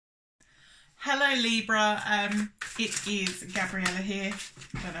Hello Libra, it is Gabriella here.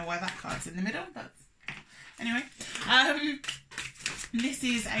 Don't know why that card's in the middle, but anyway. This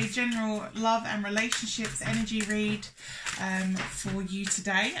is a general love and relationships energy read for you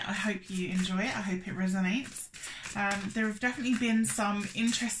today. I hope you enjoy it. I hope it resonates. There have definitely been some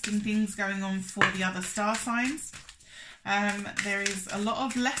interesting things going on for the other star signs. There is a lot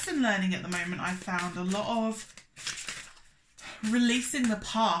of lesson learning at the moment. I've found a lot of releasing the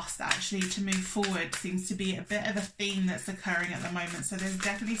past actually to move forward seems to be a bit of a theme that's occurring at the moment. So there's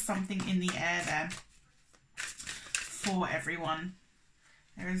definitely something in the air there for everyone.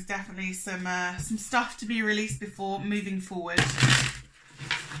 There is definitely some stuff to be released before moving forward.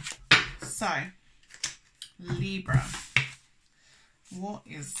 So, Libra, what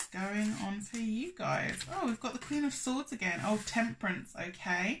is going on for you guys? Oh, we've got the Queen of Swords again. Oh, Temperance,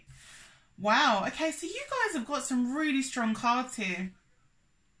 okay. Wow, okay, so you guys have got some really strong cards here.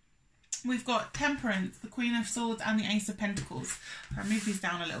 We've got Temperance, the Queen of Swords, and the Ace of Pentacles. I'll move these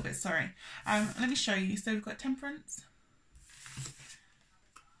down a little bit, sorry. Let me show you. So we've got Temperance,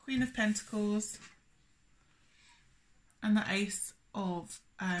 Queen of Pentacles, and the Ace of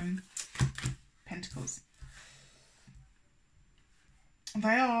Pentacles.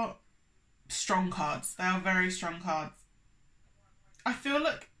 They are strong cards. They are very strong cards. I feel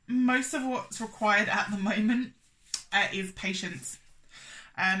like most of what's required at the moment is patience.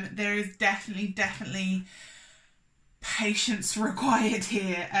 There is definitely patience required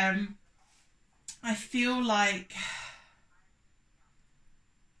here. I feel like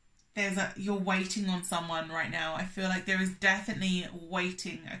you're waiting on someone right now. I feel like there is definitely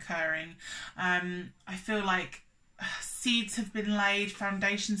waiting occurring. I feel like seeds have been laid,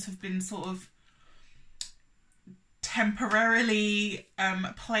 foundations have been sort of temporarily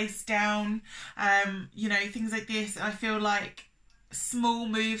placed down, you know, things like this. I feel like small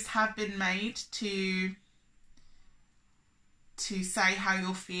moves have been made to say how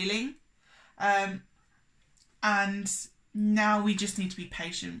you're feeling, and now we just need to be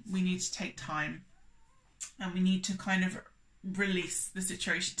patient. We need to take time, and we need to kind of release the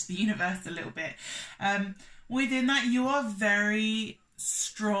situation to the universe a little bit. Within that, you are very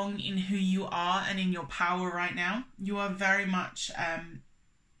strong in who you are and in your power right now. You are very much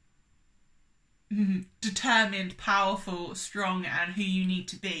determined, powerful, strong, and who you need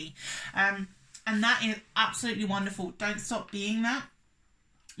to be. And that is absolutely wonderful. Don't stop being that.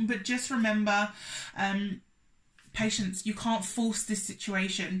 But just remember, patience. You can't force this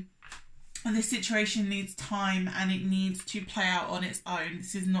situation. And this situation needs time, and it needs to play out on its own.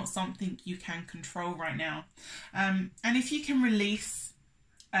 This is not something you can control right now. And if you can release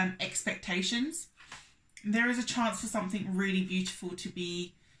expectations, there is a chance for something really beautiful to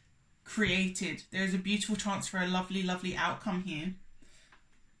be created. There is a beautiful chance for a lovely outcome here.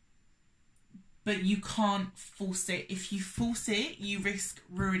 But you can't force it. If you force it, you risk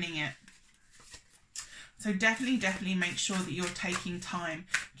ruining it. So definitely make sure that you're taking time.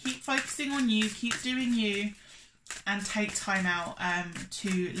 Keep focusing on you, keep doing you, and take time out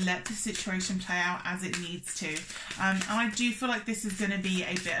to let the situation play out as it needs to. And I do feel like this is going to be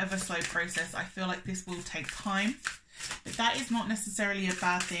a bit of a slow process. I feel like this will take time, but that is not necessarily a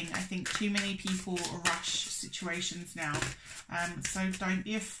bad thing. I think too many people rush situations now. So don't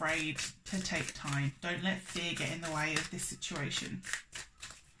be afraid to take time. Don't let fear get in the way of this situation.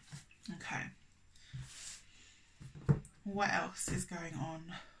 Okay. What else is going on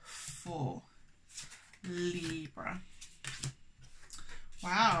for Libra?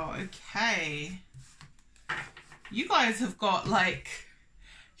 Wow, okay. You guys have got like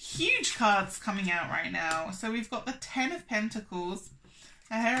huge cards coming out right now. So we've got the 10 of Pentacles,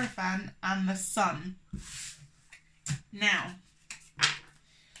 the Hierophant, and the Sun. Now,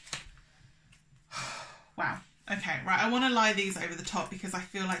 wow, okay, right. I want to lie these over the top because I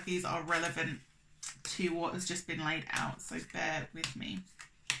feel like these are relevant to what has just been laid out, so bear with me.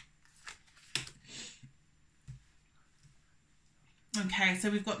 Okay, so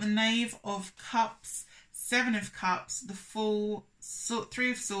we've got the Knave of Cups, 7 of Cups, the Fool,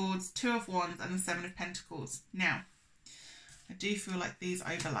 3 of Swords, 2 of Wands, and the 7 of Pentacles. Now, I do feel like these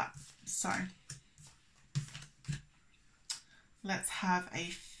overlap, so let's have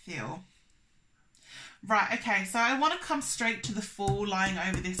a feel. Right, okay, so I want to come straight to the Fool lying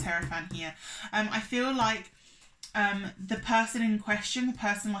over this Hierophant here. I feel like the person in question, the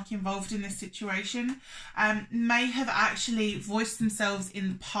person like involved in this situation, may have actually voiced themselves in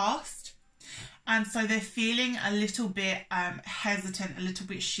the past. And so they're feeling a little bit hesitant, a little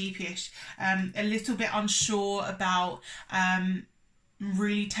bit sheepish, a little bit unsure about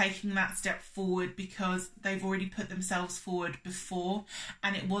really taking that step forward because they've already put themselves forward before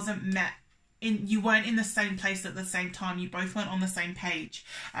and it wasn't met you weren't in the same place at the same time. You both weren't on the same page.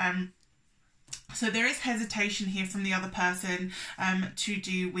 So there is hesitation here from the other person to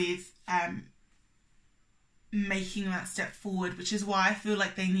do with making that step forward, which is why I feel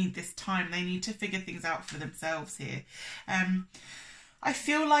like they need this time. They need to figure things out for themselves here. I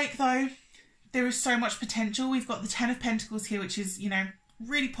feel like, though, there is so much potential. We've got the Ten of Pentacles here, which is, you know,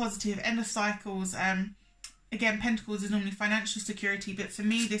 really positive, end of cycles. Again, Pentacles is normally financial security, but for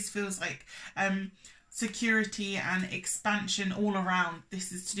me, this feels like security and expansion all around.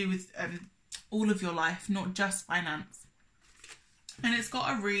 This is to do with all of your life, not just finance. And it's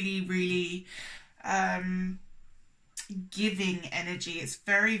got a really, really giving energy. It's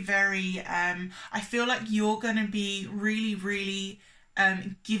very, very, I feel like you're going to be really, really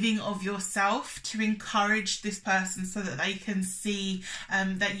giving of yourself to encourage this person so that they can see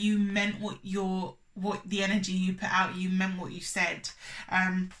that you meant what the energy you put out, you meant what you said.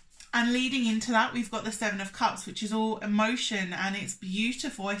 And leading into that, we've got the Seven of Cups, which is all emotion, and it's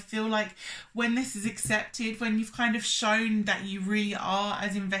beautiful. I feel like when this is accepted, when you've kind of shown that you really are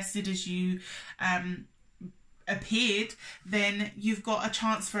as invested as you appeared, then you've got a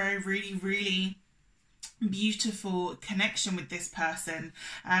chance for a really, really beautiful connection with this person.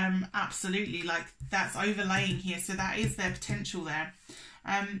 Absolutely, like that's overlaying here, so that is their potential there.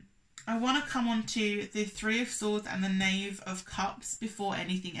 I want to come on to the Three of Swords and the Knave of Cups before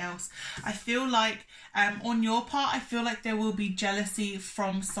anything else. I feel like on your part, I feel like there will be jealousy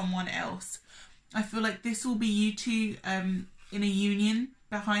from someone else. I feel like this will be you two in a union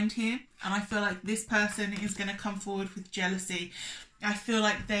behind here, and I feel like this person is going to come forward with jealousy. I feel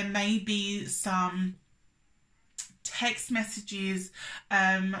like there may be some text messages,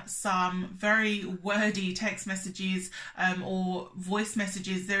 some very wordy text messages or voice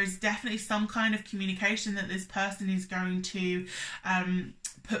messages. There is definitely some kind of communication that this person is going to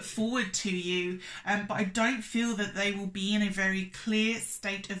put forward to you, but I don't feel that they will be in a very clear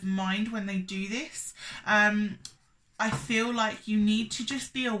state of mind when they do this. I feel like you need to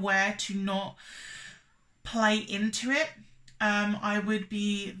just be aware to not play into it. I would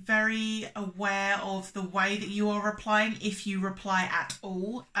be very aware of the way that you are replying, if you reply at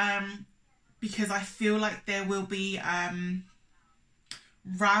all, because I feel like there will be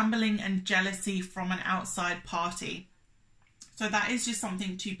rambling and jealousy from an outside party. So that is just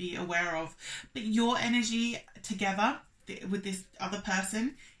something to be aware of. But your energy together with this other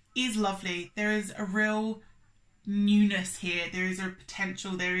person is lovely. There is a real newness here. There is a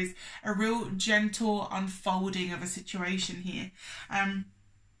potential. There is a real gentle unfolding of a situation here.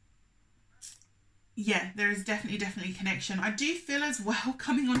 Yeah, there is definitely connection. I do feel as well,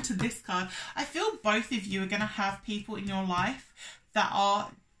 coming onto this card, I feel both of you are going to have people in your life that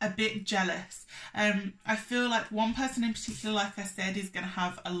are a bit jealous. I feel like one person in particular, like I said, is going to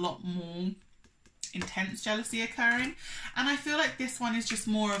have a lot more intense jealousy occurring, and I feel like this one is just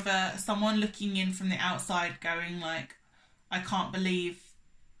more of a someone looking in from the outside going like, I can't believe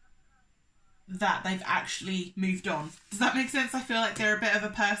that they've actually moved on. Does that make sense? I feel like they're a bit of a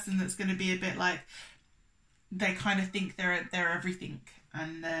person that's going to be a bit like, they kind of think they're everything,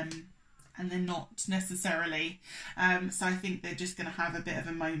 and they're not necessarily. So I think they're just going to have a bit of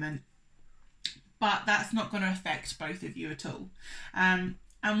a moment, but that's not going to affect both of you at all.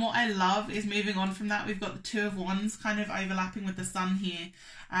 And what I love is, moving on from that, we've got the Two of Wands kind of overlapping with the Sun here.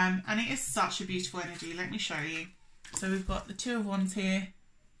 And it is such a beautiful energy. Let me show you. So we've got the Two of Wands here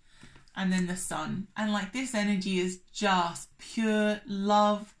and then the Sun. And like, this energy is just pure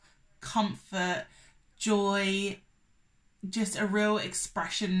love, comfort, joy, just a real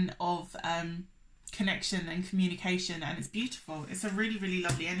expression of connection and communication. And it's beautiful. It's a really, really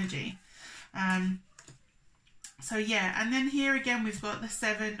lovely energy. So yeah, and then here again we've got the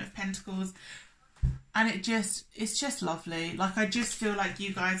Seven of Pentacles, and it's just lovely. Like, I just feel like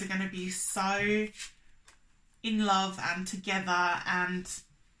you guys are going to be so in love and together and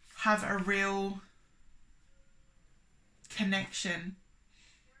have a real connection.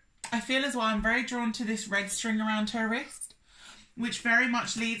 I feel as well, I'm very drawn to this red string around her wrist, which very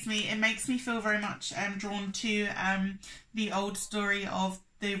much leads me, it makes me feel very much drawn to the old story of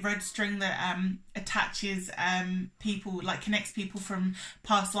the red string that attaches people, like connects people from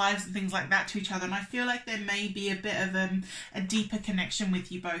past lives and things like that to each other. And I feel like there may be a bit of a deeper connection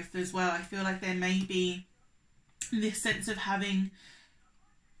with you both as well. I feel like there may be this sense of having,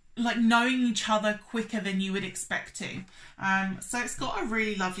 like, knowing each other quicker than you would expect to. So it's got a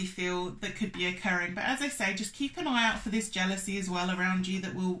really lovely feel that could be occurring. But as I say, just keep an eye out for this jealousy as well around you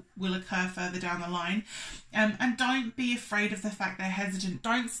that will occur further down the line. And don't be afraid of the fact they're hesitant.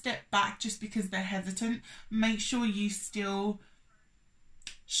 Don't step back just because they're hesitant. Make sure you still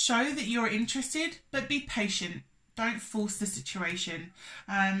show that you're interested, but be patient. Don't force the situation,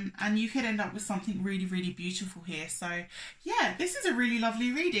 and you could end up with something really, really beautiful here. So yeah, this is a really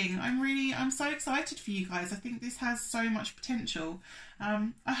lovely reading. I'm so excited for you guys. I think this has so much potential.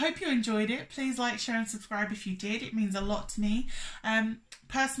 I hope you enjoyed it. Please like, share and subscribe if you did. It means a lot to me.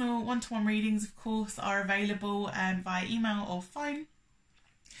 Personal one-to-one readings, of course, are available via email or phone.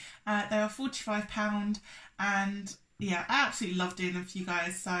 They are £45, and yeah, I absolutely love doing them for you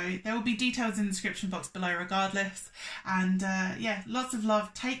guys. So there will be details in the description box below regardless. And yeah, lots of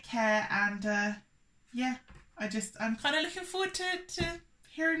love. Take care. And yeah, I'm kind of looking forward to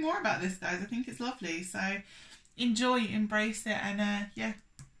hearing more about this, guys. I think it's lovely. So enjoy, embrace it, and yeah,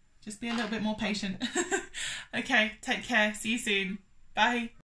 just be a little bit more patient. Okay, take care. See you soon. Bye.